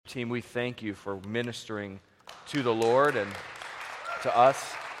Team, we thank you for ministering to the Lord and to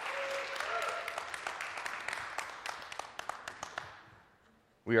us.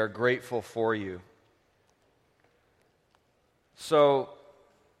 We are grateful for you. So,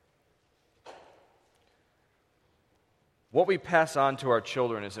 what we pass on to our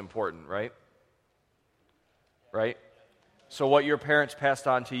children is important, right? Right? So what your parents passed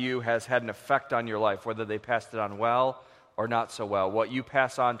on to you has had an effect on your life, whether they passed it on well or not so well. What you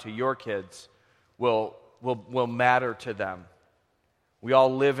pass on to your kids will matter to them. We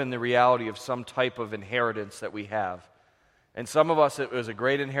all live in the reality of some type of inheritance that we have. And some of us, it was a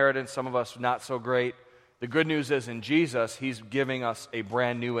great inheritance, some of us not so great. The good news is in Jesus, He's giving us a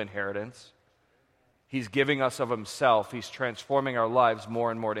brand new inheritance. He's giving us of Himself. He's transforming our lives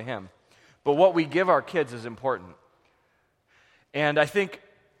more and more to Him. But what we give our kids is important. And I think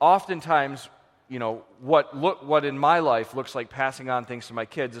oftentimes, what in my life looks like passing on things to my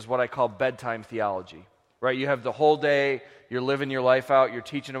kids is what I call bedtime theology, right? You have the whole day, you're living your life out, you're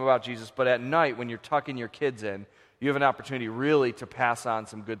teaching them about Jesus, but at night when you're tucking your kids in, you have an opportunity really to pass on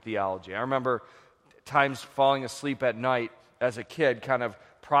some good theology. I remember times falling asleep at night as a kid, kind of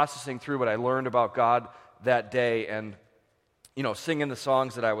processing through what I learned about God that day and, singing the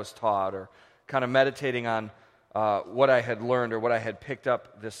songs that I was taught or kind of meditating on what I had learned or what I had picked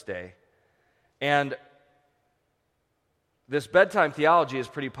up this day. And this bedtime theology is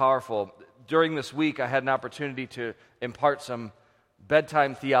pretty powerful. During this week, I had an opportunity to impart some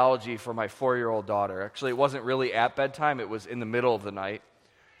bedtime theology for my 4-year-old daughter. Actually, it wasn't really at bedtime. It was in the middle of the night.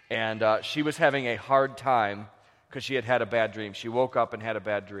 And she was having a hard time because she had a bad dream. She woke up and had a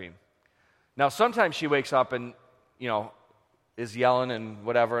bad dream. Now, sometimes she wakes up and, is yelling and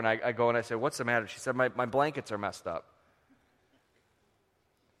whatever, and I go and I say, "What's the matter?" She said, my blankets are messed up.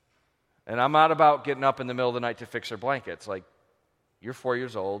 And I'm not about getting up in the middle of the night to fix her blankets. Like, you're 4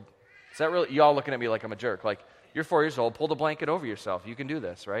 years old. Is that really, y'all looking at me like I'm a jerk. Like, you're 4 years old, pull the blanket over yourself. You can do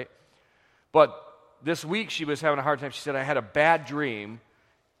this, right? But this week she was having a hard time. She said, "I had a bad dream.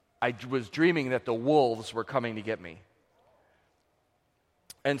 I was dreaming that the wolves were coming to get me."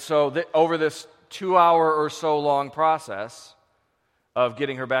 And so over this 2-hour or so long process of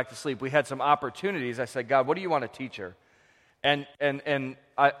getting her back to sleep, we had some opportunities. I said, "God, what do you want to teach her?"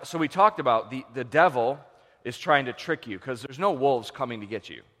 So we talked about the devil is trying to trick you because there's no wolves coming to get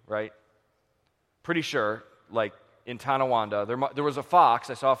you, right? Pretty sure, like in Tonawanda, there was a fox.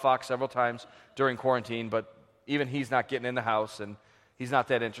 I saw a fox several times during quarantine, but even he's not getting in the house, and he's not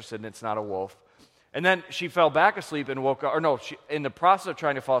that interested, and it's not a wolf. And then she fell back asleep and woke up. In the process of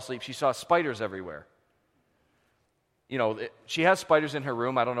trying to fall asleep, she saw spiders everywhere. She has spiders in her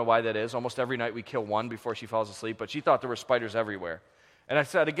room. I don't know why that is. Almost every night we kill one before she falls asleep, but she thought there were spiders everywhere. And I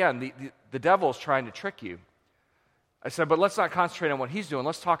said, again, the devil's trying to trick you. I said, but let's not concentrate on what he's doing.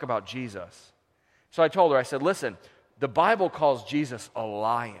 Let's talk about Jesus. So I told her, I said, listen, the Bible calls Jesus a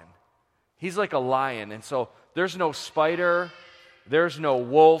lion. He's like a lion, and so there's no spider, there's no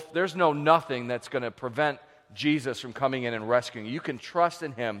wolf, there's no nothing that's going to prevent Jesus from coming in and rescuing you. You can trust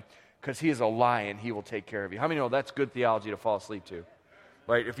in Him because He is a lion. He will take care of you. How many know that's good theology to fall asleep to?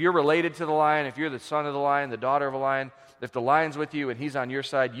 Right? If you're related to the lion, if you're the son of the lion, the daughter of a lion, if the lion's with you and he's on your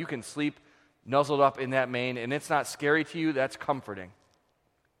side, you can sleep nuzzled up in that mane, and it's not scary to you. That's comforting.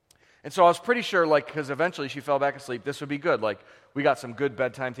 And so I was pretty sure, because eventually she fell back asleep, this would be good. We got some good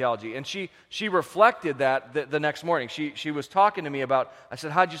bedtime theology. And she reflected that the next morning. She was talking to me about, I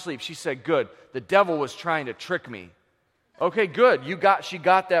said, "How'd you sleep?" She said, "Good. The devil was trying to trick me." Okay, good. She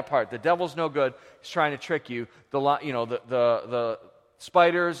got that part. The devil's no good. He's trying to trick you. The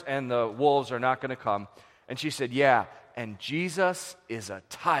spiders and the wolves are not going to come. And she said, "Yeah, and Jesus is a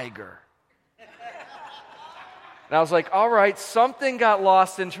tiger." And I was like, all right, something got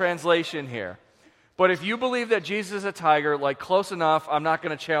lost in translation here. But if you believe that Jesus is a tiger, close enough, I'm not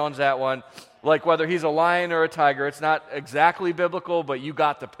going to challenge that one. Whether he's a lion or a tiger, it's not exactly biblical, but you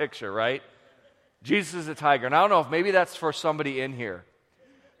got the picture, right? Jesus is a tiger. And I don't know if maybe that's for somebody in here,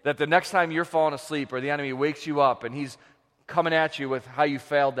 that the next time you're falling asleep or the enemy wakes you up and he's coming at you with how you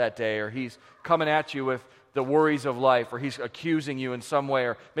failed that day, or he's coming at you with the worries of life, or he's accusing you in some way,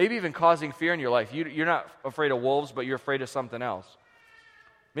 or maybe even causing fear in your life. You're not afraid of wolves, but you're afraid of something else.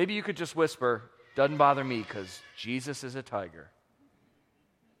 Maybe you could just whisper, "Doesn't bother me because Jesus is a tiger."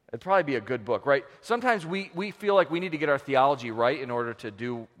 It'd probably be a good book, right? Sometimes we feel like we need to get our theology right in order to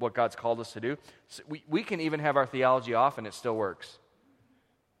do what God's called us to do. So we can even have our theology off and it still works.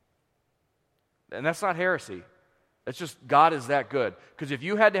 And that's not heresy. It's just God is that good. Because if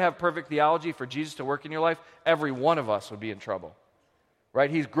you had to have perfect theology for Jesus to work in your life, every one of us would be in trouble. Right?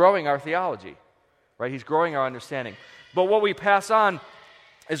 He's growing our theology. Right? He's growing our understanding. But what we pass on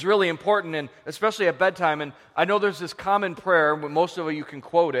is really important, and especially at bedtime. And I know there's this common prayer, but most of you can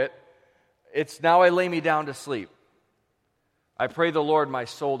quote it. It's, "Now I lay me down to sleep. I pray the Lord my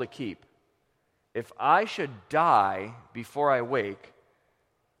soul to keep. If I should die before I wake,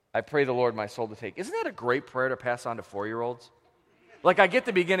 I pray the Lord my soul to take." Isn't that a great prayer to pass on to 4-year-olds? Like, I get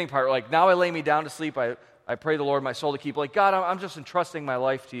the beginning part, like, "Now I lay me down to sleep, I pray the Lord my soul to keep." Like, God, I'm just entrusting my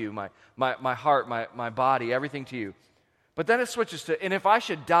life to you, my heart, my body, everything to you. But then it switches to, "And if I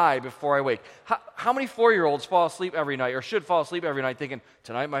should die before I wake." How many 4-year-olds fall asleep every night, or should fall asleep every night thinking,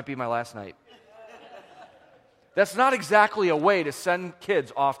 "Tonight might be my last night"? That's not exactly a way to send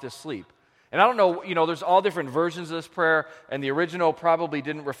kids off to sleep. And I don't know, there's all different versions of this prayer, and the original probably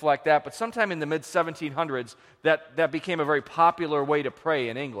didn't reflect that, but sometime in the mid-1700s, that became a very popular way to pray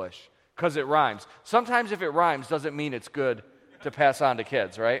in English, because it rhymes. Sometimes if it rhymes, doesn't mean it's good to pass on to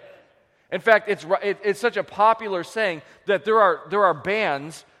kids, right? In fact, it's such a popular saying that there are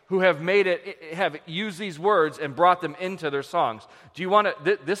bands who have used these words and brought them into their songs. Do you want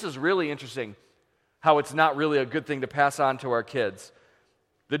to? This is really interesting, how it's not really a good thing to pass on to our kids.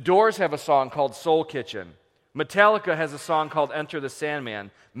 The Doors have a song called "Soul Kitchen." Metallica has a song called "Enter the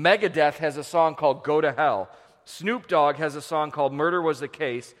Sandman." Megadeth has a song called "Go to Hell." Snoop Dogg has a song called "Murder Was the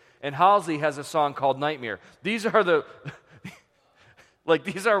Case," and Halsey has a song called "Nightmare." These are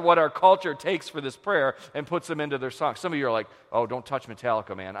these are what our culture takes for this prayer and puts them into their songs. Some of you are like, "Oh, don't touch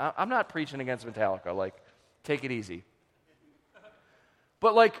Metallica, man." I'm not preaching against Metallica. Like, take it easy.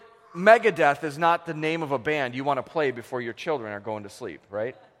 But Megadeth is not the name of a band you want to play before your children are going to sleep,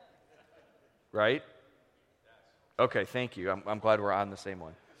 right? Right? Okay, thank you. I'm glad we're on the same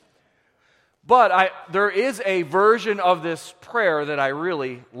one. But there is a version of this prayer that I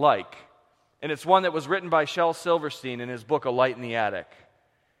really like. And it's one that was written by Shel Silverstein in his book, A Light in the Attic.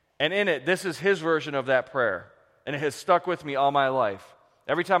 And in it, this is his version of that prayer. And it has stuck with me all my life.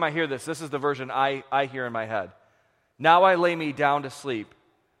 Every time I hear this is the version I hear in my head. "Now I lay me down to sleep.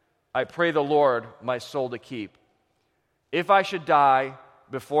 I pray the Lord my soul to keep. If I should die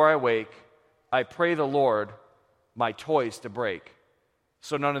before I wake, I pray the Lord my toys to break,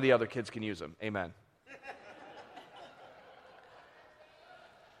 so none of the other kids can use them." Amen.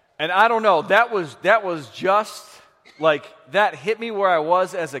 And I don't know, that was just that hit me where I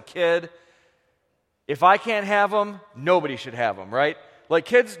was as a kid. If I can't have them, nobody should have them, right?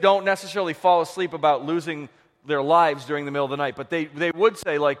 Kids don't necessarily fall asleep about losing their lives during the middle of the night, but they would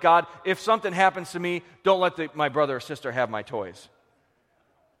say, "God, if something happens to me, don't let my brother or sister have my toys."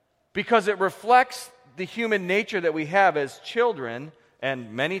 Because it reflects the human nature that we have as children,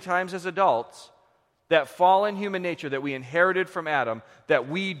 and many times as adults, that fallen human nature that we inherited from Adam, that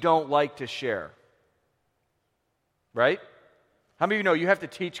we don't like to share. Right? How many of you know you have to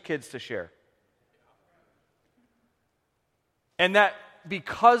teach kids to share? And that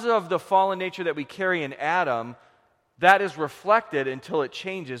because of the fallen nature that we carry in Adam, that is reflected until it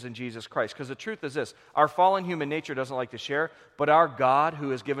changes in Jesus Christ. Because the truth is this, our fallen human nature doesn't like to share, but our God,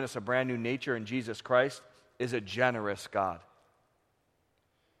 who has given us a brand new nature in Jesus Christ, is a generous God.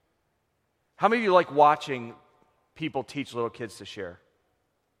 How many of you like watching people teach little kids to share?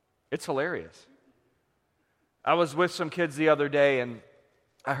 It's hilarious. I was with some kids the other day, and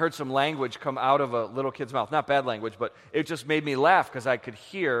I heard some language come out of a little kid's mouth. Not bad language, but it just made me laugh because I could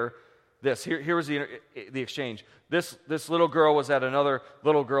hear this. Here was the exchange. This little girl was at another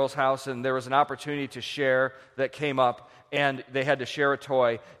little girl's house, and there was an opportunity to share that came up, and they had to share a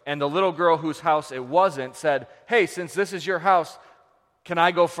toy. And the little girl whose house it wasn't said, "Hey, since this is your house, can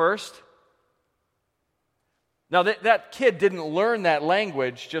I go first?" Now, that kid didn't learn that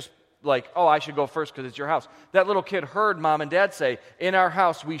language just "Oh, I should go first because it's your house." That little kid heard mom and dad say, "In our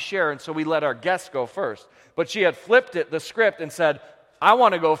house we share, and so we let our guests go first." But she had flipped the script and said, "I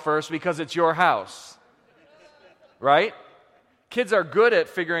want to go first because it's your house." Right? Kids are good at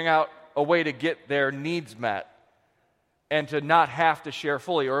figuring out a way to get their needs met and to not have to share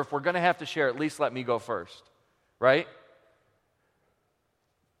fully. Or if we're going to have to share, at least let me go first. Right?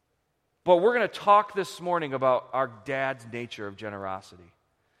 But we're going to talk this morning about our dad's nature of generosity.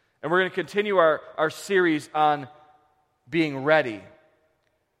 And we're going to continue our series on being ready.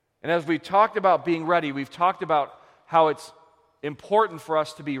 And as we've talked about being ready, we've talked about how it's important for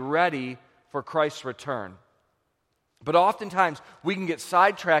us to be ready for Christ's return. But oftentimes, we can get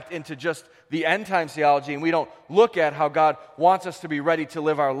sidetracked into just the end times theology, and we don't look at how God wants us to be ready to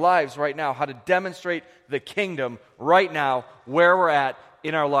live our lives right now, how to demonstrate the kingdom right now, where we're at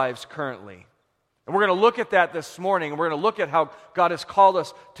in our lives currently. And we're going to look at that this morning, and we're going to look at how God has called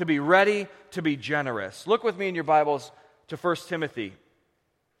us to be ready, to be generous. Look with me in your Bibles to 1 Timothy,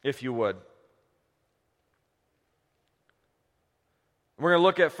 if you would. We're going to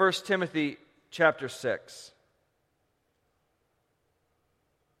look at 1 Timothy chapter 6.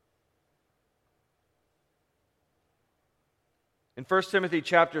 In 1 Timothy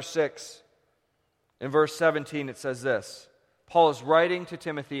chapter 6, in verse 17, it says this. Paul is writing to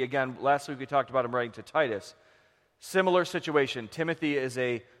Timothy. Again, last week we talked about him writing to Titus. Similar situation. Timothy is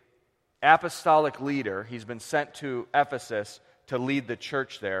a apostolic leader. He's been sent to Ephesus to lead the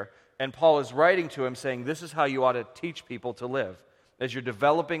church there. And Paul is writing to him saying, this is how you ought to teach people to live. As you're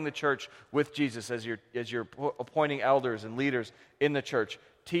developing the church with Jesus, as you're appointing elders and leaders in the church,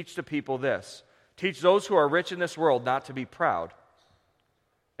 teach the people this. Teach those who are rich in this world not to be proud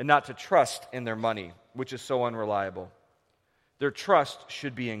and not to trust in their money, which is so unreliable. Their trust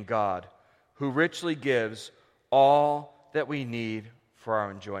should be in God, who richly gives all that we need for our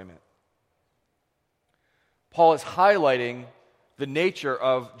enjoyment. Paul is highlighting the nature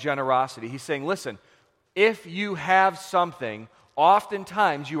of generosity. He's saying, listen, if you have something,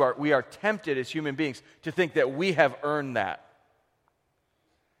 oftentimes we are tempted as human beings to think that we have earned that.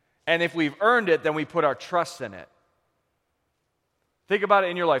 And if we've earned it, then we put our trust in it. Think about it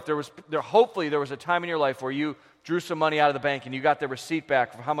in your life. Hopefully there was a time in your life where you drew some money out of the bank and you got the receipt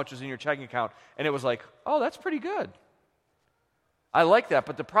back for how much was in your checking account, and it was like, oh, that's pretty good. I like that,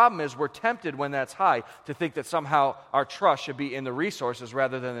 but the problem is we're tempted when that's high to think that somehow our trust should be in the resources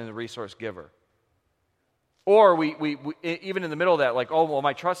rather than in the resource giver. Or we even in the middle of that, like, oh, well,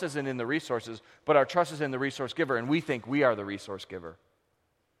 my trust isn't in the resources, but our trust is in the resource giver, and we think we are the resource giver.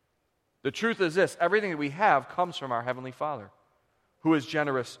 The truth is this, everything that we have comes from our Heavenly Father, who is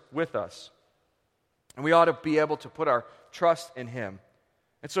generous with us. And we ought to be able to put our trust in Him.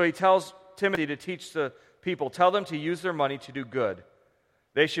 And so he tells Timothy to teach the people, tell them to use their money to do good.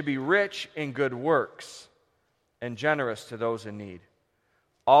 They should be rich in good works and generous to those in need,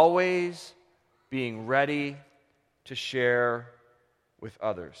 always being ready to share with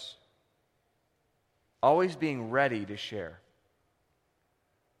others. Always being ready to share.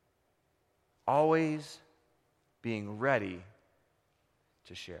 Always being ready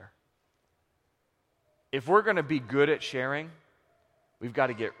to share. If we're going to be good at sharing, we've got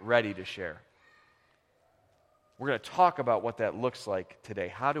to get ready to share. We're going to talk about what that looks like today.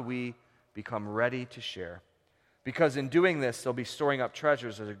 How do we become ready to share? Because in doing this, they'll be storing up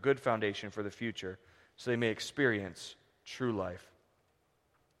treasures as a good foundation for the future, so they may experience true life.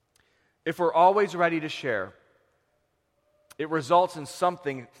 If we're always ready to share, it results in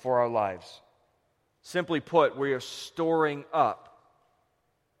something for our lives. Simply put, we are storing up.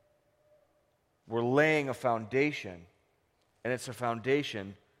 We're laying a foundation, and it's a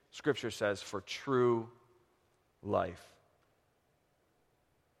foundation, Scripture says, for true life.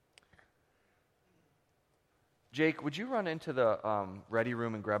 Jake, would you run into the ready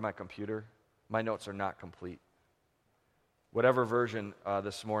room and grab my computer? My notes are not complete. Whatever version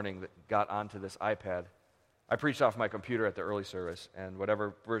this morning that got onto this iPad, I preached off my computer at the early service, and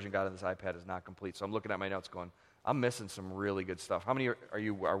whatever version got on this iPad is not complete. So I'm looking at my notes going, I'm missing some really good stuff. How many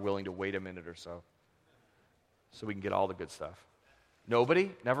are willing to wait a minute or so we can get all the good stuff?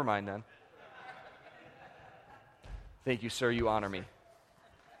 Nobody? Never mind then. Thank you, sir. You honor me.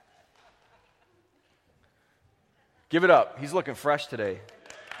 Give it up. He's looking fresh today.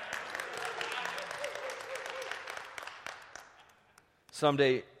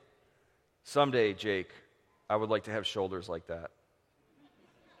 Someday, Jake, I would like to have shoulders like that.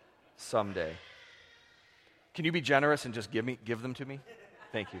 Someday. Can you be generous and just give them to me?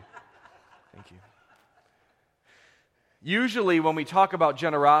 Thank you. Thank you. Usually when we talk about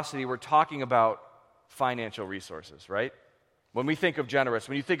generosity, we're talking about financial resources, right? When we think of generous,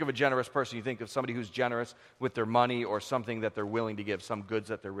 when you think of a generous person, you think of somebody who's generous with their money or something that they're willing to give, some goods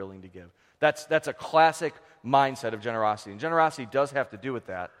that they're willing to give. That's a classic mindset of generosity, and generosity does have to do with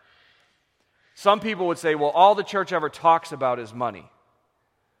that. Some people would say, well, all the church ever talks about is money.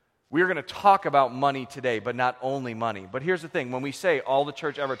 We're going to talk about money today, but not only money. But here's the thing, when we say all the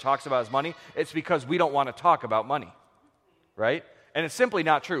church ever talks about is money, it's because we don't want to talk about money, right? And it's simply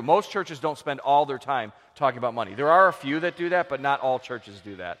not true. Most churches don't spend all their time talking about money. There are a few that do that, but not all churches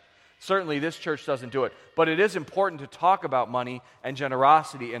do that. Certainly this church doesn't do it. But it is important to talk about money and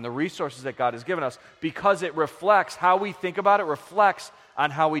generosity and the resources that God has given us because it reflects how we think about it, reflects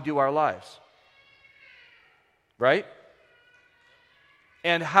on how we do our lives. Right?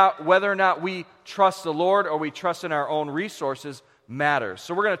 And whether or not we trust the Lord or we trust in our own resources matters.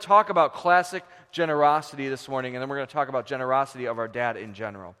 So we're going to talk about classic generosity this morning, and then we're going to talk about generosity of our dad in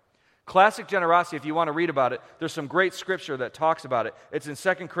general. Classic generosity, if you want to read about it, there's some great scripture that talks about it. It's in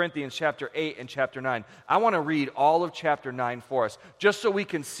 2 Corinthians chapter 8 and chapter 9. I want to read all of chapter 9 for us, just so we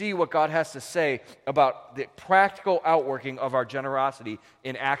can see what God has to say about the practical outworking of our generosity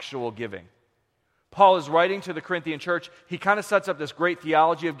in actual giving. Paul is writing to the Corinthian church. He kind of sets up this great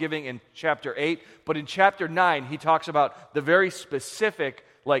theology of giving in chapter 8, but in chapter 9, he talks about the very specific,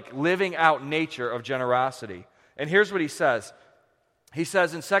 living out nature of generosity. And here's what he says. He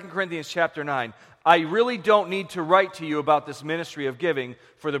says in 2 Corinthians chapter 9, I really don't need to write to you about this ministry of giving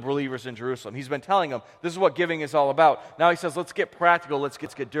for the believers in Jerusalem. He's been telling them, this is what giving is all about. Now he says, let's get practical, let's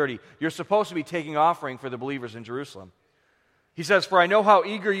get dirty. You're supposed to be taking offering for the believers in Jerusalem. He says, for I know how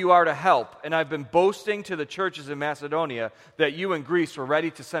eager you are to help, and I've been boasting to the churches in Macedonia that you in Greece were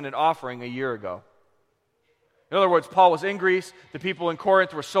ready to send an offering a year ago. In other words, Paul was in Greece. The people in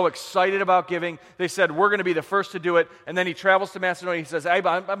Corinth were so excited about giving. They said, we're going to be the first to do it. And then he travels to Macedonia. He says, I've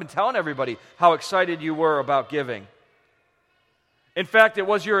been telling everybody how excited you were about giving. In fact, it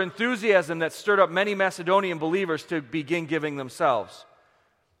was your enthusiasm that stirred up many Macedonian believers to begin giving themselves.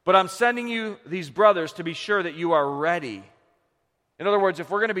 But I'm sending you these brothers to be sure that you are ready. In other words, if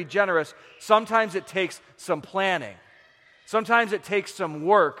we're going to be generous, sometimes it takes some planning. Sometimes it takes some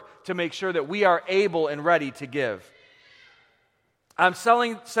work to make sure that we are able and ready to give. I'm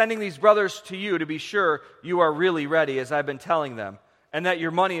sending these brothers to you to be sure you are really ready, as I've been telling them, and that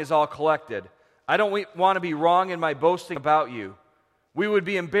your money is all collected. I don't want to be wrong in my boasting about you. We would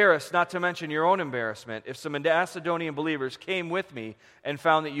be embarrassed, not to mention your own embarrassment, if some Macedonian believers came with me and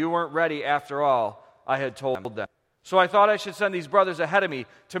found that you weren't ready after all I had told them. So I thought I should send these brothers ahead of me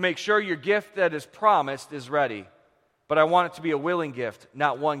to make sure your gift that is promised is ready. But I want it to be a willing gift,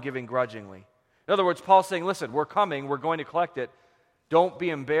 not one given grudgingly. In other words, Paul's saying, listen, we're coming, we're going to collect it. Don't be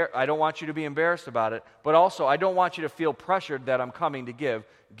embarrassed. I don't want you to be embarrassed about it, but also I don't want you to feel pressured that I'm coming to give.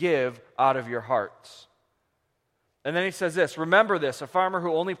 Give out of your hearts. And then he says this, remember this, a farmer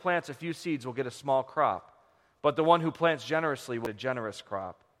who only plants a few seeds will get a small crop, but the one who plants generously will get a generous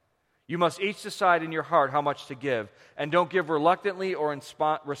crop. You must each decide in your heart how much to give, and don't give reluctantly or in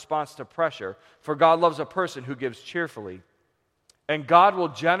response to pressure, for God loves a person who gives cheerfully. And God will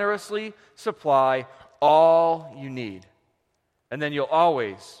generously supply all you need. And then you'll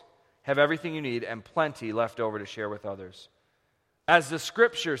always have everything you need and plenty left over to share with others. As the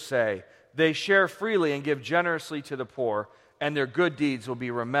scriptures say, they share freely and give generously to the poor, and their good deeds will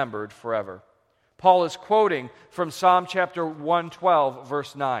be remembered forever. Paul is quoting from Psalm chapter 112,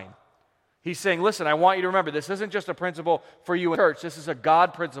 verse 9. He's saying, listen, I want you to remember, this isn't just a principle for you in church. This is a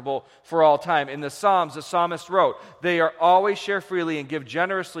God principle for all time. In the Psalms, the psalmist wrote, they are always share freely and give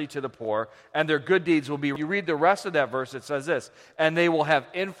generously to the poor, and their good deeds will be... You read the rest of that verse, it says this, and they will have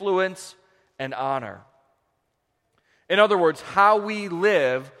influence and honor. In other words, how we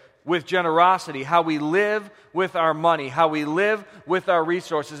live with generosity, how we live with our money, how we live with our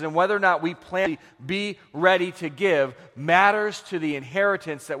resources, and whether or not we plan to be ready to give matters to the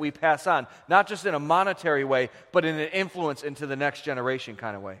inheritance that we pass on, not just in a monetary way, but in an influence into the next generation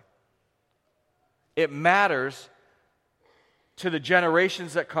kind of way. It matters to the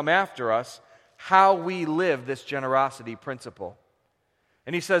generations that come after us how we live this generosity principle.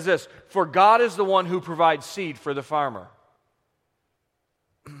 And he says this, for God is the one who provides seed for the farmer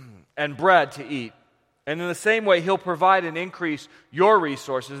and bread to eat. And in the same way, he'll provide and increase your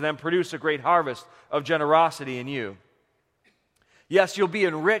resources and then produce a great harvest of generosity in you. Yes, you'll be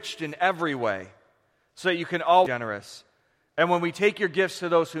enriched in every way so that you can all be generous. And when we take your gifts to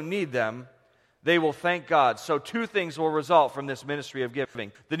those who need them, they will thank God. So two things will result from this ministry of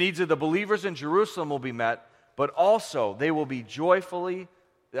giving. The needs of the believers in Jerusalem will be met, but also they will joyfully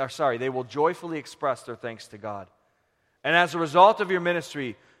express their thanks to God. And as a result of your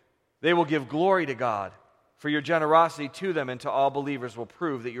ministry, they will give glory to God, for your generosity to them and to all believers will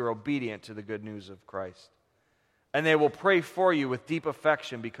prove that you're obedient to the good news of Christ. And they will pray for you with deep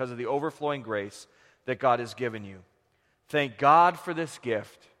affection because of the overflowing grace that God has given you. Thank God for this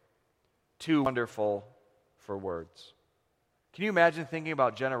gift, too wonderful for words. Can you imagine thinking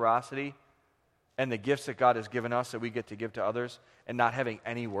about generosity and the gifts that God has given us that we get to give to others and not having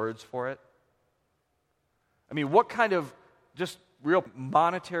any words for it? I mean, what kind of just real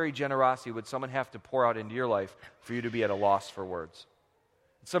monetary generosity would someone have to pour out into your life for you to be at a loss for words?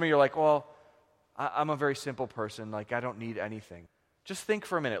 Some of you are like, well, I'm a very simple person. I don't need anything. Just think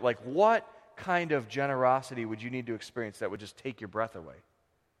for a minute. What kind of generosity would you need to experience that would just take your breath away?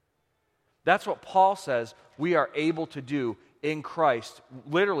 That's what Paul says we are able to do in Christ,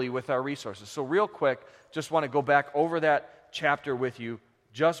 literally with our resources. So real quick, just want to go back over that chapter with you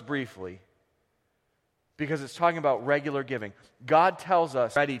just briefly, because it's talking about regular giving. God tells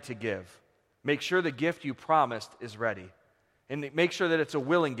us ready to give. Make sure the gift you promised is ready. And make sure that it's a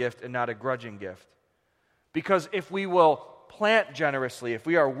willing gift and not a grudging gift. Because if we will plant generously, if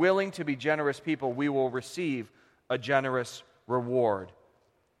we are willing to be generous people, we will receive a generous reward.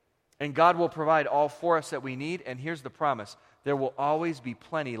 And God will provide all for us that we need, and here's the promise: there will always be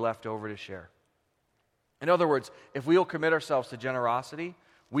plenty left over to share. In other words, if we will commit ourselves to generosity,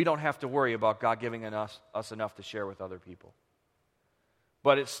 we don't have to worry about God giving us enough to share with other people.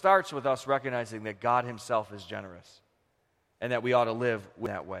 But it starts with us recognizing that God himself is generous and that we ought to live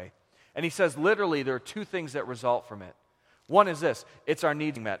that way. And he says literally there are two things that result from it. One is this: it's our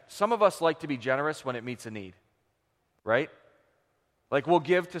needs met. Some of us like to be generous when it meets a need, right? Like we'll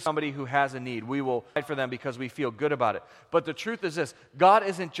give to somebody who has a need. We will fight for them because we feel good about it. But the truth is this: God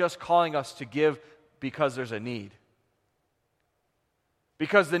isn't just calling us to give because there's a need.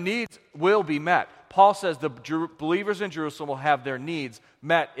 Because the needs will be met. Paul says the believers in Jerusalem will have their needs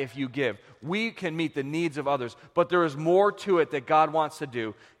met if you give. We can meet the needs of others, but there is more to it that God wants to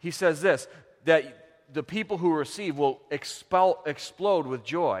do. He says this, that the people who receive will explode with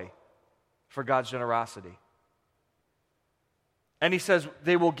joy for God's generosity. And he says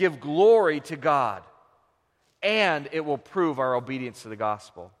they will give glory to God, and it will prove our obedience to the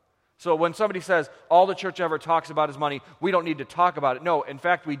gospel. So when somebody says, all the church ever talks about is money, we don't need to talk about it. No, in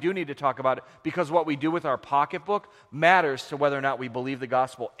fact, we do need to talk about it, because what we do with our pocketbook matters to whether or not we believe the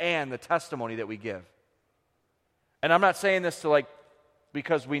gospel and the testimony that we give. And I'm not saying this to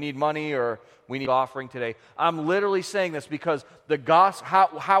because we need money or we need offering today. I'm literally saying this because the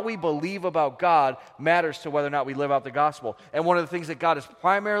gospel, how we believe about God matters to whether or not we live out the gospel. And one of the things that God is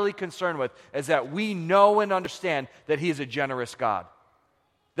primarily concerned with is that we know and understand that he is a generous God.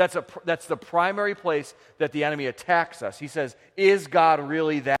 That's the primary place that the enemy attacks us. He says, is God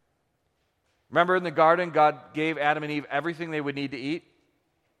really that? Remember in the garden, God gave Adam and Eve everything they would need to eat?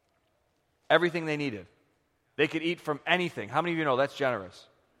 Everything they needed. They could eat from anything. How many of you know that's generous?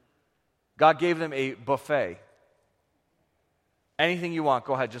 God gave them a buffet. Anything you want,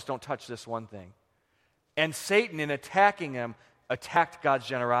 go ahead, just don't touch this one thing. And Satan, in attacking them, attacked God's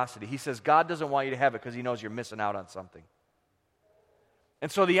generosity. He says God doesn't want you to have it because he knows you're missing out on something.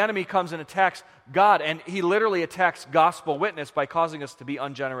 And so the enemy comes and attacks God, and he literally attacks gospel witness by causing us to be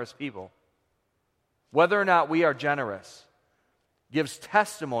ungenerous people. Whether or not we are generous gives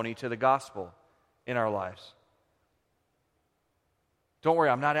testimony to the gospel in our lives. Don't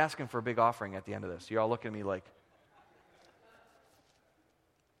worry, I'm not asking for a big offering at the end of this. You're all looking at me like...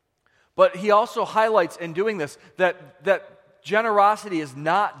 But he also highlights in doing this that generosity is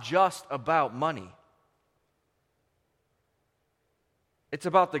not just about money. It's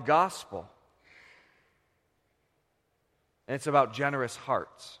about the gospel. And it's about generous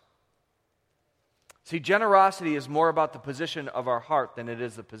hearts. See, generosity is more about the position of our heart than it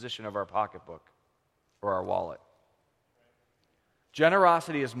is the position of our pocketbook or our wallet.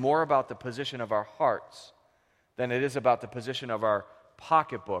 Generosity is more about the position of our hearts than it is about the position of our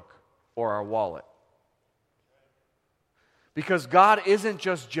pocketbook or our wallet. Because God isn't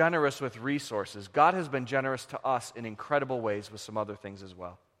just generous with resources. God has been generous to us in incredible ways with some other things as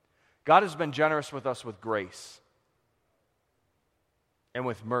well. God has been generous with us with grace and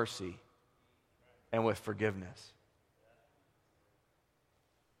with mercy and with forgiveness.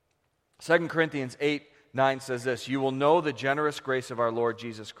 2 Corinthians 8:9 says this: "You will know the generous grace of our Lord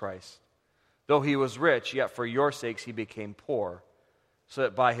Jesus Christ. Though he was rich, yet for your sakes he became poor, so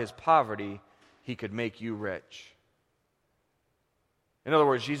that by his poverty he could make you rich." In other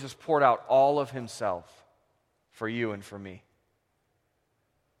words, Jesus poured out all of himself for you and for me.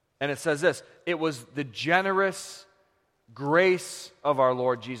 And it says this: it was the generous grace of our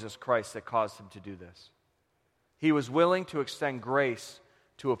Lord Jesus Christ that caused him to do this. He was willing to extend grace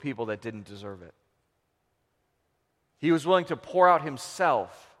to a people that didn't deserve it. He was willing to pour out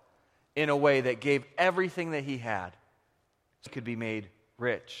himself in a way that gave everything that he had so he could be made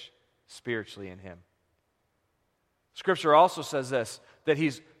rich spiritually in him. Scripture also says this, that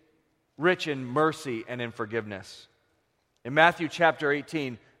he's rich in mercy and in forgiveness. In Matthew chapter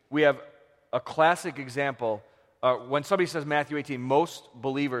 18, we have a classic example. When somebody says Matthew 18, most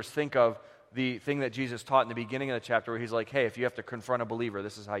believers think of the thing that Jesus taught in the beginning of the chapter where he's like, hey, if you have to confront a believer,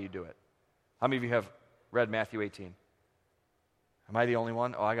 this is how you do it. How many of you have read Matthew 18? Am I the only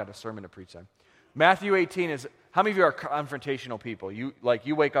one? Oh, I got a sermon to preach on. Matthew 18 is, how many of you are confrontational people? You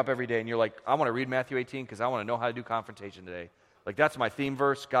wake up every day and you're like, I want to read Matthew 18 because I want to know how to do confrontation today. Like, that's my theme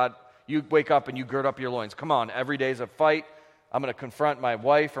verse. God, you wake up and you gird up your loins. Come on, every day is a fight. I'm going to confront my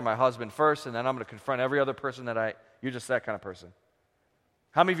wife or my husband first, and then I'm going to confront every other person you're just that kind of person.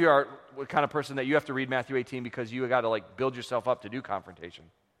 How many of you are the kind of person that you have to read Matthew 18 because you got to like build yourself up to do confrontation?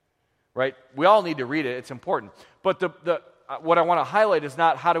 Right? We all need to read it. It's important. But what I want to highlight is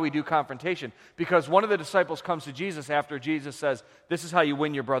not how do we do confrontation, because one of the disciples comes to Jesus after Jesus says, this is how you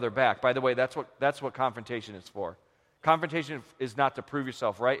win your brother back. By the way, that's what confrontation is for. Confrontation is not to prove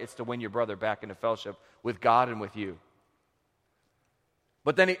yourself right. It's to win your brother back into fellowship with God and with you.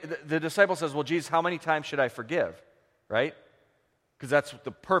 But then the disciple says, well, Jesus, how many times should I forgive? Right? Because that's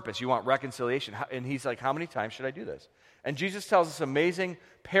the purpose. You want reconciliation. And he's like, how many times should I do this? And Jesus tells this amazing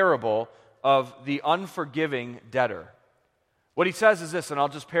parable of the unforgiving debtor. What he says is this, and I'll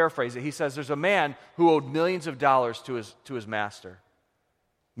just paraphrase it. He says there's a man who owed millions of dollars to his master.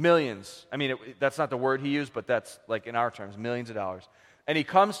 Millions. I mean, that's not the word he used, but that's like in our terms, millions of dollars. And he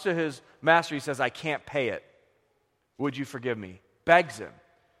comes to his master. He says, I can't pay it. Would you forgive me? Begs him.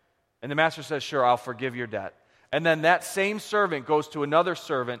 And the master says, sure, I'll forgive your debt. And then that same servant goes to another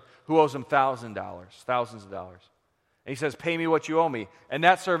servant who owes him thousands of dollars. And he says, pay me what you owe me. And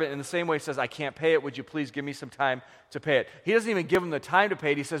that servant in the same way says, I can't pay it. Would you please give me some time to pay it? He doesn't even give him the time to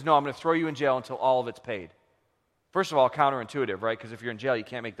pay it. He says, no, I'm going to throw you in jail until all of it's paid. First of all, counterintuitive, right? Because if you're in jail, you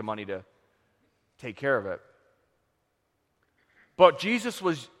can't make the money to take care of it. But Jesus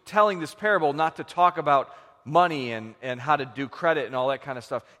was telling this parable not to talk about money and how to do credit and all that kind of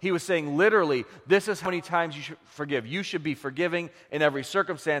stuff. He was saying literally, this is how many times you should forgive. You should be forgiving in every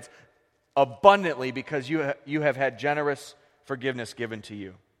circumstance abundantly because you have had generous forgiveness given to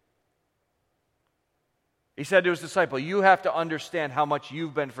you. He said to his disciple, you have to understand how much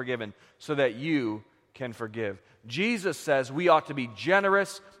you've been forgiven so that you can forgive. Jesus says we ought to be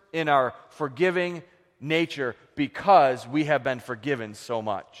generous in our forgiving nature because we have been forgiven so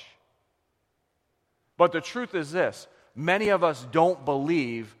much. But the truth is this, many of us don't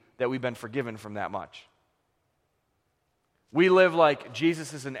believe that we've been forgiven from that much. We live like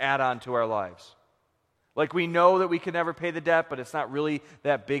Jesus is an add-on to our lives. Like we know that we can never pay the debt, but it's not really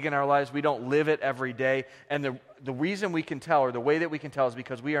that big in our lives. We don't live it every day. And the reason we can tell, or the way that we can tell, is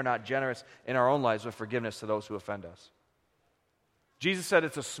because we are not generous in our own lives with forgiveness to those who offend us. Jesus said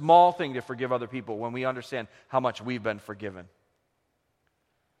it's a small thing to forgive other people when we understand how much we've been forgiven.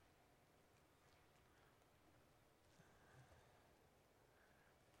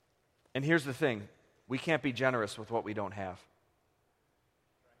 And here's the thing, we can't be generous with what we don't have.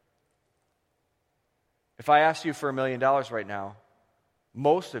 If I asked you for $1 million right now,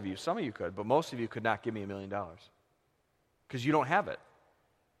 most of you, some of you could, but most of you could not give me $1 million because you don't have it,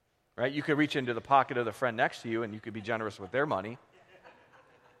 right? You could reach into the pocket of the friend next to you and you could be generous with their money.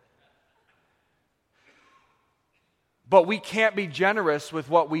 But we can't be generous with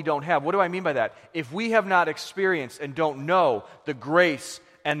what we don't have. What do I mean by that? If we have not experienced and don't know the grace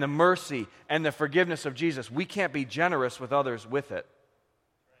and the mercy and the forgiveness of Jesus, we can't be generous with others with it.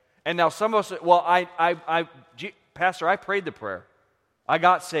 And now some of us, well, Pastor, I prayed the prayer. I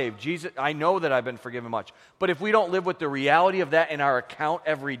got saved. Jesus, I know that I've been forgiven much. But if we don't live with the reality of that in our account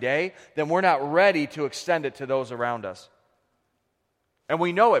every day, then we're not ready to extend it to those around us. And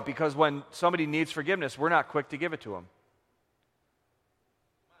we know it because when somebody needs forgiveness, we're not quick to give it to them.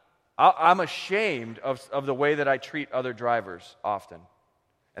 I'm ashamed of the way that I treat other drivers often.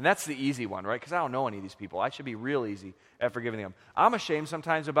 And that's the easy one, right? Because I don't know any of these people. I should be real easy at forgiving them. I'm ashamed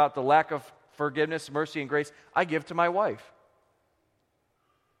sometimes about the lack of forgiveness, mercy, and grace I give to my wife.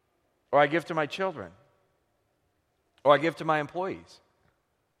 Or I give to my children. Or I give to my employees.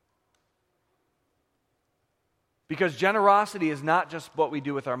 Because generosity is not just what we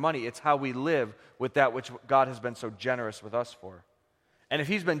do with our money. It's how we live with that which God has been so generous with us for. And if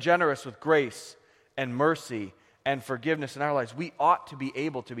He's been generous with grace and mercy and forgiveness in our lives, we ought to be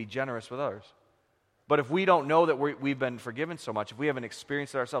able to be generous with others. But if we don't know that we've been forgiven so much, if we haven't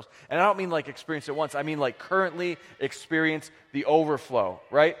experienced it ourselves, and I don't mean like experience it once, I mean like currently experience the overflow,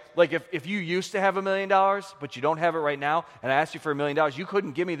 right? Like if you used to have $1 million, but you don't have it right now, and I asked you for $1 million, you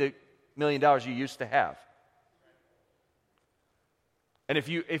couldn't give me the $1 million you used to have. And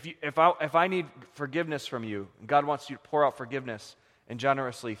if I need forgiveness from you, and God wants you to pour out forgiveness and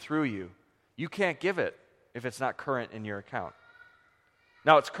generously through you, you can't give it if it's not current in your account.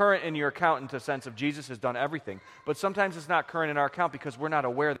 Now, it's current in your account in the sense of Jesus has done everything, but sometimes it's not current in our account because we're not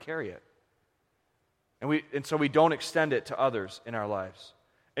aware to carry it. And so we don't extend it to others in our lives.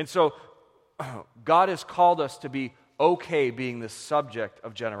 And so God has called us to be okay being the subject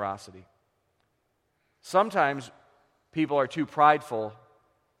of generosity. Sometimes people are too prideful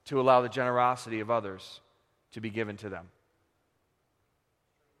to allow the generosity of others to be given to them.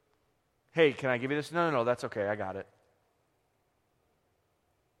 Hey, can I give you this? No, that's okay, I got it.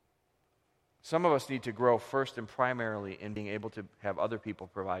 Some of us need to grow first and primarily in being able to have other people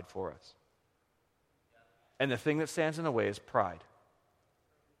provide for us. And the thing that stands in the way is pride.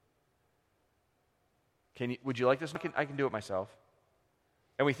 Would you like this? I can do it myself.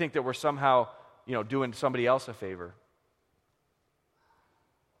 And we think that we're somehow, doing somebody else a favor.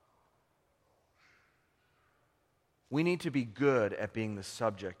 We need to be good at being the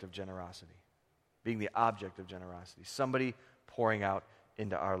subject of generosity, being the object of generosity, somebody pouring out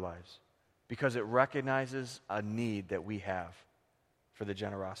into our lives, because it recognizes a need that we have for the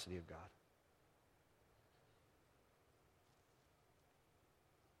generosity of God.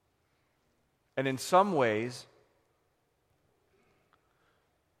 And in some ways,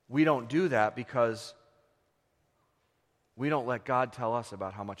 we don't do that because we don't let God tell us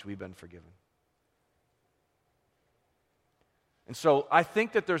about how much we've been forgiven. And so I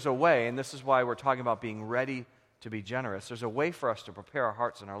think that there's a way, and this is why we're talking about being ready to be generous. There's a way for us to prepare our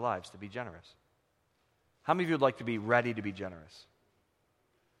hearts and our lives to be generous. How many of you would like to be ready to be generous?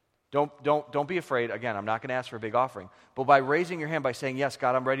 Don't be afraid. Again, I'm not going to ask for a big offering. But by raising your hand, by saying, yes,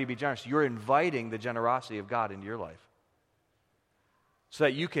 God, I'm ready to be generous, you're inviting the generosity of God into your life so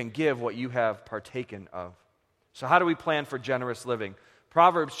that you can give what you have partaken of. So how do we plan for generous living?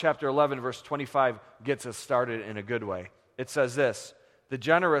 Proverbs chapter 11, verse 25 gets us started in a good way. It says this: the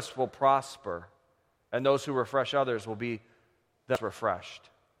generous will prosper, and those who refresh others will be thus refreshed.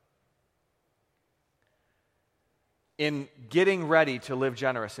 In getting ready to live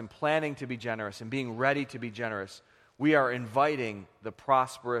generous, in planning to be generous, and being ready to be generous, we are inviting the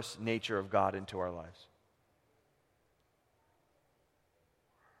prosperous nature of God into our lives.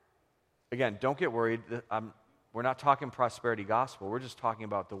 Again, don't get worried. We're not talking prosperity gospel. We're just talking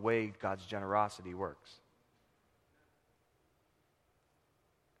about the way God's generosity works.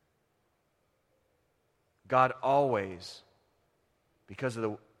 God always, because of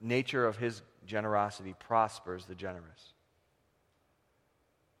the nature of his generosity, prospers the generous.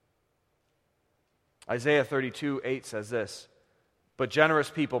 Isaiah 32:8 says this: but generous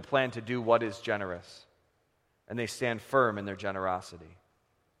people plan to do what is generous, and they stand firm in their generosity.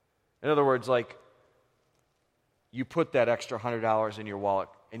 In other words, like, you put that extra $100 in your wallet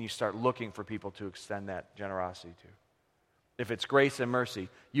and you start looking for people to extend that generosity to. If it's grace and mercy,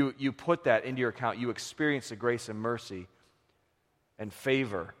 you put that into your account. You experience the grace and mercy and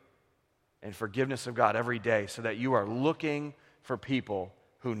favor and forgiveness of God every day so that you are looking for people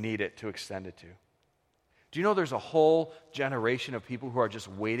who need it to extend it to. Do you know there's a whole generation of people who are just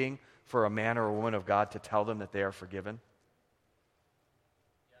waiting for a man or a woman of God to tell them that they are forgiven?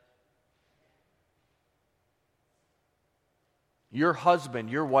 Your husband,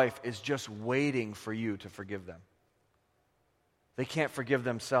 your wife is just waiting for you to forgive them. They can't forgive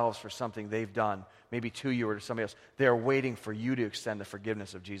themselves for something they've done, maybe to you or to somebody else. They are waiting for you to extend the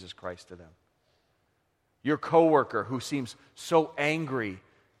forgiveness of Jesus Christ to them. Your coworker who seems so angry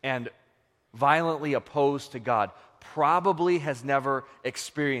and violently opposed to God probably has never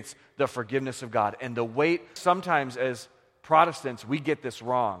experienced the forgiveness of God. And the weight, sometimes as Protestants, we get this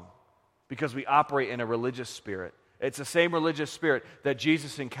wrong because we operate in a religious spirit. It's the same religious spirit that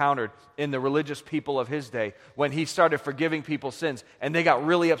Jesus encountered in the religious people of his day when he started forgiving people's sins, and they got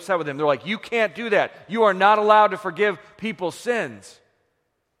really upset with him. They're like, you can't do that. You are not allowed to forgive people's sins.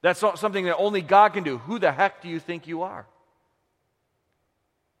 That's not something that only God can do. Who the heck do you think you are?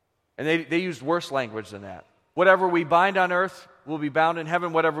 And they used worse language than that. Whatever we bind on earth will be bound in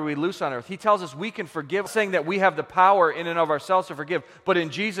heaven, whatever we loose on earth. He tells us we can forgive, saying that we have the power in and of ourselves to forgive. But in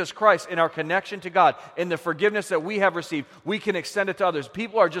Jesus Christ, in our connection to God, in the forgiveness that we have received, we can extend it to others.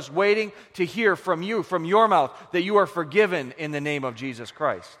 People are just waiting to hear from you, from your mouth, that you are forgiven in the name of Jesus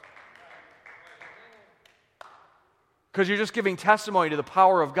Christ. Because you're just giving testimony to the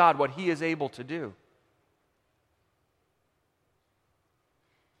power of God, what he is able to do.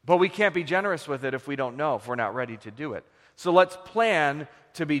 But we can't be generous with it if we don't know, if we're not ready to do it. So let's plan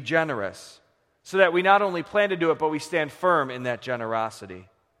to be generous so that we not only plan to do it, but we stand firm in that generosity.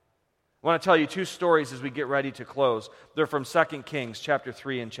 I want to tell you two stories as we get ready to close. They're from 2 Kings chapter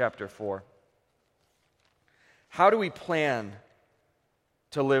 3 and chapter 4. How do we plan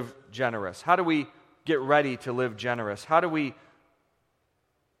to live generous? How do we get ready to live generous? How do we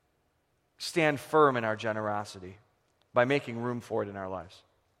stand firm in our generosity? By making room for it in our lives.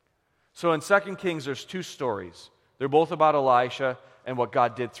 So in 2 Kings, there's two stories. They're both about Elisha and what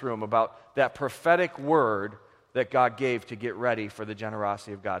God did through him, about that prophetic word that God gave to get ready for the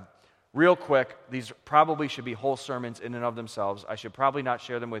generosity of God. Real quick, these probably should be whole sermons in and of themselves. I should probably not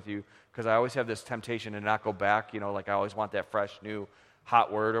share them with you because I always have this temptation to not go back, like I always want that fresh, new,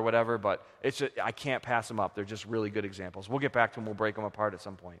 hot word or whatever, but I can't pass them up. They're just really good examples. We'll get back to them. We'll break them apart at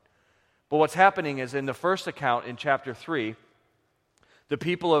some point. But what's happening is in the first account in chapter 3, the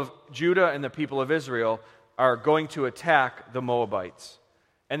people of Judah and the people of Israel are going to attack the Moabites.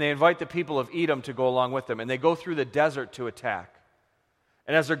 And they invite the people of Edom to go along with them. And they go through the desert to attack.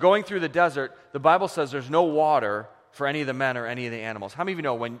 And as they're going through the desert, the Bible says there's no water for any of the men or any of the animals. How many of you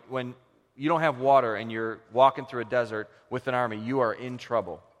know when you don't have water and you're walking through a desert with an army, you are in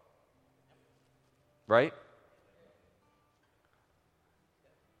trouble? Right?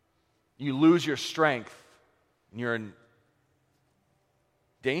 You lose your strength and you're in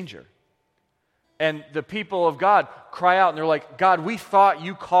danger. And the people of God cry out and they're like, God, we thought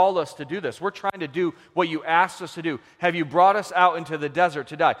you called us to do this. We're trying to do what you asked us to do. Have you brought us out into the desert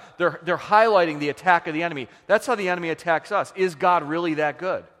to die? They're highlighting the attack of the enemy. That's how the enemy attacks us. Is God really that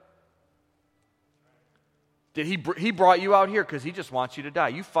good? Did he brought you out here because he just wants you to die.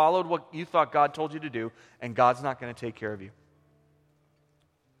 You followed what you thought God told you to do, and God's not going to take care of you.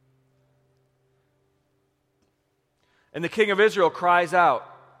 And the king of Israel cries out,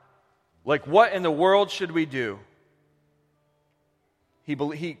 like, what in the world should we do?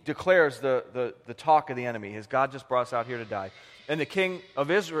 He declares the talk of the enemy. Has God just brought us out here to die? And the king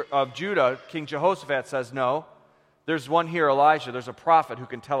of Judah, King Jehoshaphat, says, no, there's one here, Elijah. There's a prophet who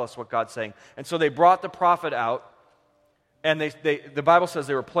can tell us what God's saying. And so they brought the prophet out, and the Bible says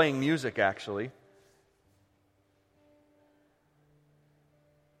they were playing music, actually.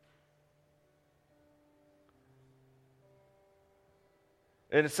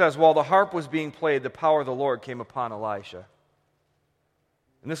 And it says, while the harp was being played, the power of the Lord came upon Elisha.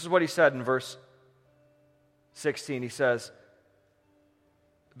 And this is what he said in verse 16. He says,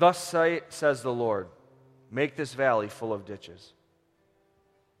 thus says the Lord, make this valley full of ditches.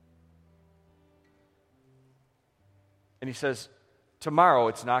 And he says, tomorrow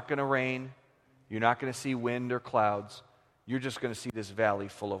it's not going to rain. You're not going to see wind or clouds. You're just going to see this valley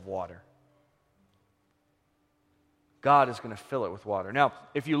full of water. God is going to fill it with water. Now,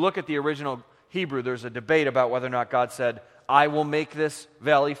 if you look at the original Hebrew, there's a debate about whether or not God said, I will make this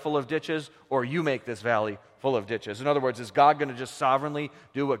valley full of ditches, or you make this valley full of ditches. In other words, is God going to just sovereignly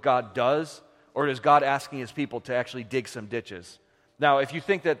do what God does, or is God asking his people to actually dig some ditches? Now, if you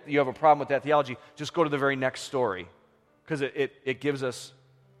think that you have a problem with that theology, just go to the very next story, because it gives us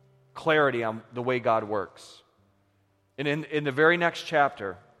clarity on the way God works. And in the very next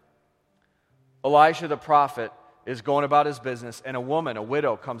chapter, Elisha the prophet is going about his business, and a woman, a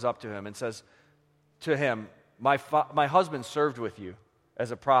widow, comes up to him and says to him, my husband served with you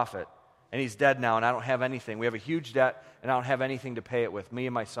as a prophet, and he's dead now, and I don't have anything. We have a huge debt, and I don't have anything to pay it with. Me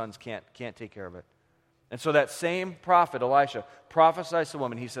and my sons can't take care of it. And so that same prophet, Elisha, prophesies to the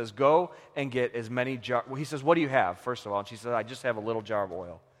woman. He says, go and get as many jars. Well, he says, what do you have, first of all? And she says, I just have a little jar of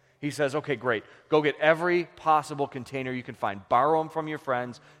oil. He says, okay, great. Go get every possible container you can find. Borrow them from your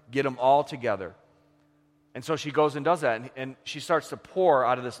friends. Get them all together. And so she goes and does that, and she starts to pour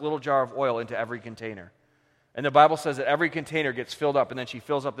out of this little jar of oil into every container. And the Bible says that every container gets filled up, and then she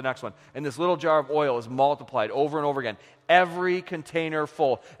fills up the next one. And this little jar of oil is multiplied over and over again. Every container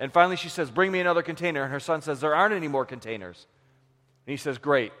full. And finally she says, bring me another container. And her son says, there aren't any more containers. And he says,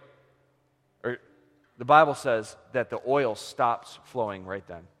 great. The Bible says that the oil stops flowing right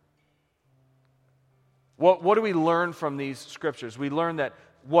then. What do we learn from these scriptures? We learn that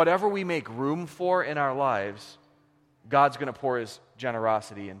whatever we make room for in our lives, God's going to pour his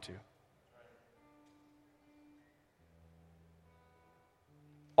generosity into.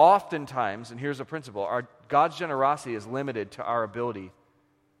 Oftentimes, and here's a principle, God's generosity is limited to our ability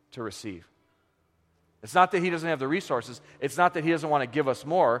to receive. It's not that he doesn't have the resources. It's not that he doesn't want to give us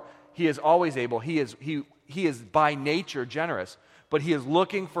more. He is always able. He is by nature generous. But he is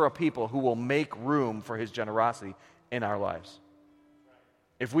looking for a people who will make room for his generosity in our lives.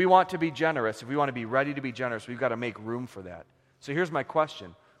 If we want to be generous, if we want to be ready to be generous, we've got to make room for that. So here's my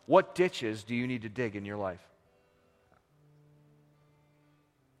question. What ditches do you need to dig in your life?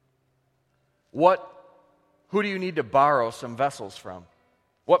 Who do you need to borrow some vessels from?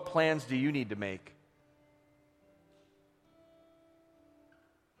 What plans do you need to make?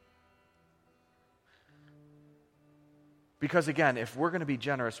 Because again, if we're going to be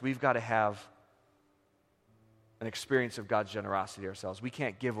generous, we've got to have an experience of God's generosity ourselves. We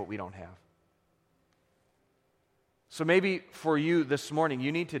can't give what we don't have. So maybe for you this morning,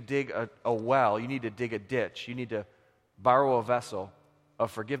 you need to dig a well, you need to dig a ditch, you need to borrow a vessel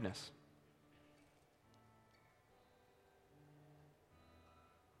of forgiveness.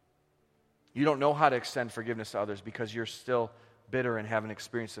 You don't know how to extend forgiveness to others because you're still bitter and haven't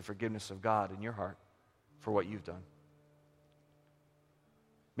experienced the forgiveness of God in your heart for what you've done.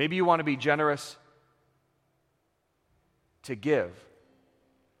 Maybe you want to be generous to give.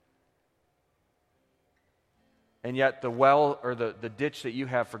 And yet the well or the ditch that you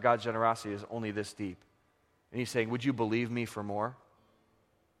have for God's generosity is only this deep. And he's saying, would you believe me for more?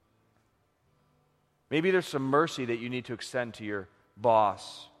 Maybe there's some mercy that you need to extend to your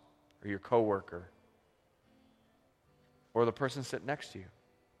boss or your coworker or the person sitting next to you.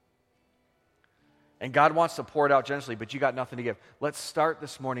 And God wants to pour it out generously, but you got nothing to give. Let's start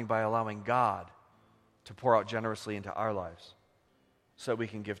this morning by allowing God to pour out generously into our lives so that we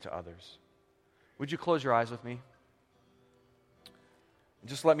can give to others. Would you close your eyes with me?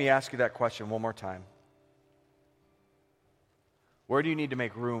 Just let me ask you that question one more time. Where do you need to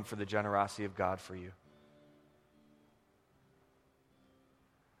make room for the generosity of God for you?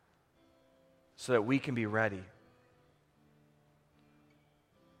 So that we can be ready.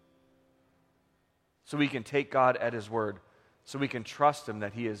 So we can take God at His word. So we can trust Him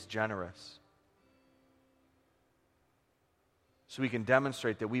that He is generous. So we can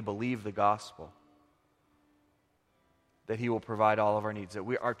demonstrate that we believe the gospel. That He will provide all of our needs. That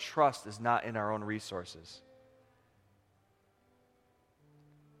our trust is not in our own resources.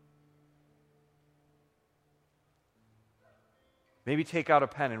 Maybe take out a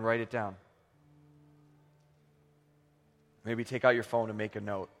pen and write it down. Maybe take out your phone and make a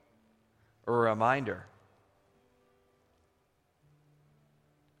note or a reminder.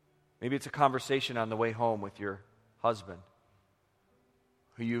 Maybe it's a conversation on the way home with your husband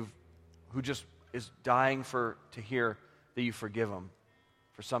who just is dying to hear that you forgive him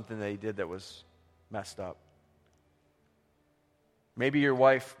for something that he did that was messed up. Maybe your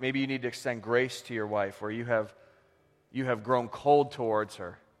wife, maybe you need to extend grace to your wife where you have grown cold towards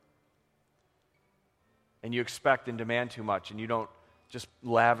her. And you expect and demand too much, and you don't just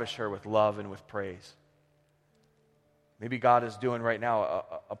lavish her with love and with praise. Maybe God is doing right now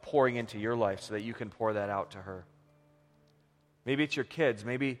a pouring into your life so that you can pour that out to her. Maybe it's your kids.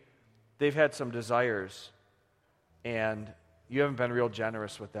 Maybe they've had some desires, and you haven't been real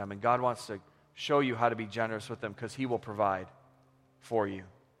generous with them, and God wants to show you how to be generous with them because He will provide for you.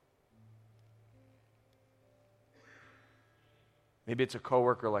 Maybe it's a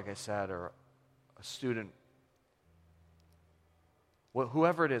coworker, like I said, or a student.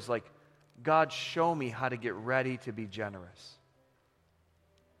 Whoever it is, like, God, show me how to get ready to be generous.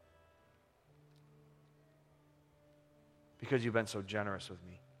 Because you've been so generous with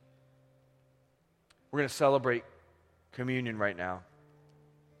me. We're going to celebrate communion right now.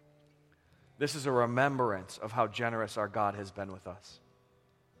 This is a remembrance of how generous our God has been with us.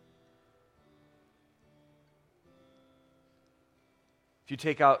 If you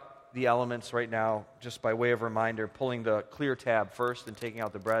take out the elements right now, just by way of reminder, pulling the clear tab first and taking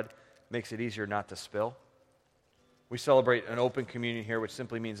out the bread makes it easier not to spill. We celebrate an open communion here, which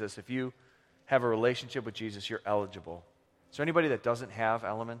simply means this: if you have a relationship with Jesus, you're eligible. Is there anybody that doesn't have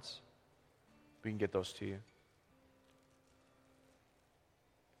elements? We can get those to you.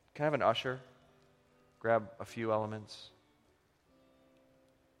 Can I have an usher grab a few elements?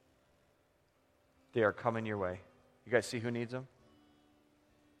 They are coming your way. You guys see who needs them?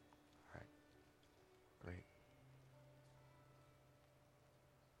 Great.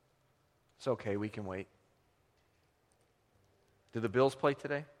 It's okay, we can wait. Do the Bills play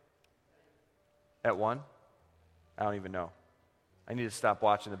today? At 1? I don't even know. I need to stop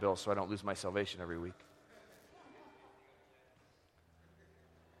watching the Bills so I don't lose my salvation every week.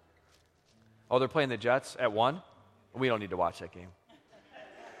 Oh, they're playing the Jets at 1? We don't need to watch that game.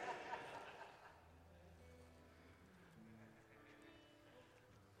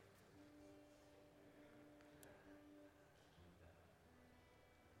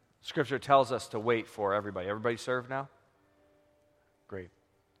 Scripture tells us to wait for everybody. Everybody served now? Great.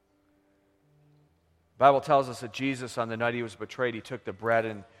 The Bible tells us that Jesus, on the night He was betrayed, He took the bread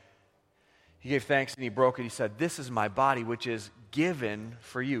and He gave thanks and He broke it. He said, "This is my body, which is given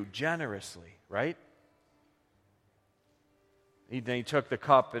for you generously," right? Then He took the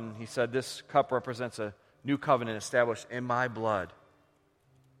cup and He said, "This cup represents a new covenant established in my blood.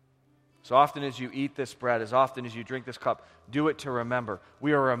 So often as you eat this bread, as often as you drink this cup, do it to remember."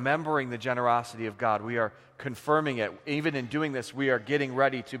 We are remembering the generosity of God. We are confirming it. Even in doing this, we are getting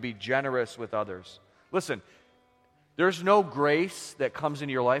ready to be generous with others. Listen, there's no grace that comes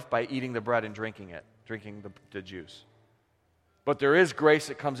into your life by eating the bread and drinking the juice. But there is grace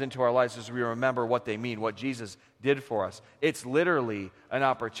that comes into our lives as we remember what they mean, what Jesus did for us. It's literally an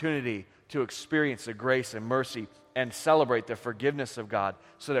opportunity to experience the grace and mercy and celebrate the forgiveness of God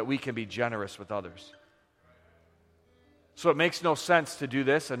so that we can be generous with others. So it makes no sense to do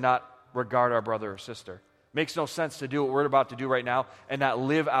this and not regard our brother or sister. It makes no sense to do what we're about to do right now and not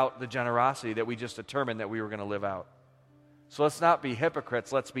live out the generosity that we just determined that we were going to live out. So let's not be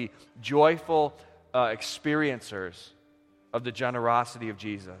hypocrites. Let's be joyful experiencers of the generosity of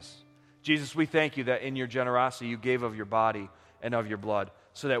Jesus. Jesus, we thank you that in your generosity you gave of your body and of your blood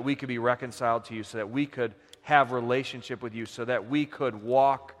so that we could be reconciled to you, so that we could have relationship with you, so that we could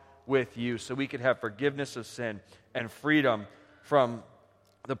walk with you, so we could have forgiveness of sin and freedom from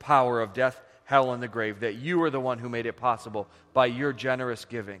the power of death, hell, and the grave, that you are the one who made it possible by your generous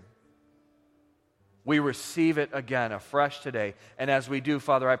giving. We receive it again, afresh today. And as we do,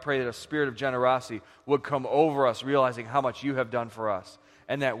 Father, I pray that a spirit of generosity would come over us, realizing how much you have done for us,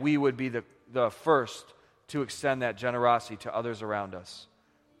 and that we would be the first to extend that generosity to others around us,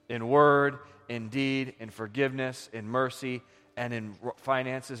 in word, in deed, in forgiveness, in mercy, and in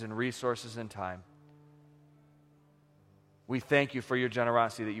finances and resources and time. We thank you for your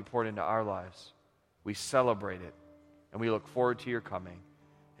generosity that you poured into our lives. We celebrate it, and we look forward to your coming.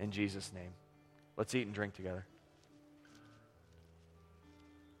 In Jesus' name. Let's eat and drink together.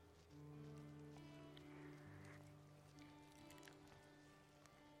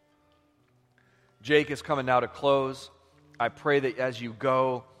 Jake is coming now to close. I pray that as you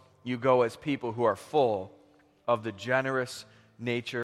go as people who are full of the generous nature